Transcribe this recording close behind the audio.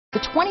The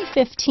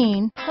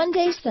 2015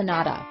 Hyundai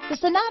Sonata. The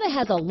Sonata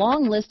has a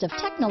long list of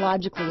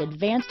technologically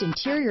advanced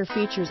interior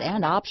features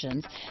and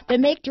options that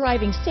make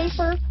driving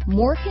safer,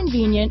 more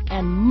convenient,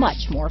 and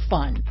much more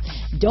fun.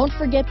 Don't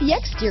forget the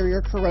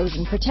exterior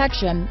corrosion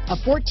protection, a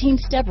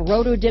 14-step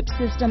roto-dip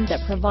system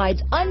that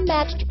provides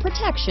unmatched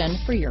protection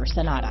for your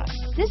Sonata.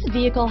 This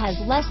vehicle has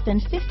less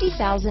than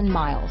 50,000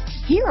 miles.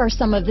 Here are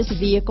some of this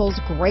vehicle's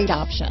great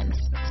options: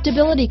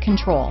 stability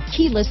control,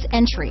 keyless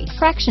entry,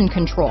 traction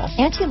control,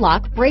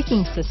 anti-lock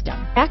braking system,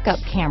 backup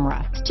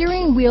camera,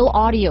 steering wheel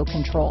audio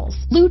controls,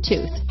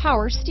 Bluetooth,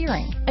 power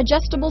steering,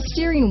 adjustable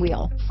steering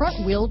wheel,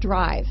 front wheel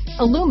drive,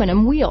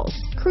 aluminum wheels,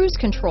 cruise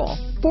control,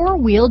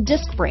 four-wheel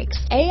disc brakes,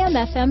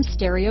 AM/FM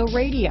stereo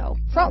radio,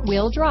 front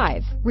wheel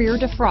drive, rear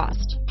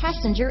defrost,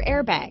 passenger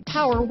airbag,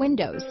 power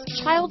windows,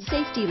 child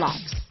safety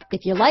locks.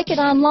 If you like it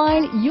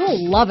online,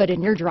 you'll love it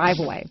in your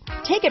driveway.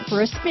 Take it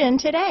for a spin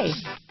today.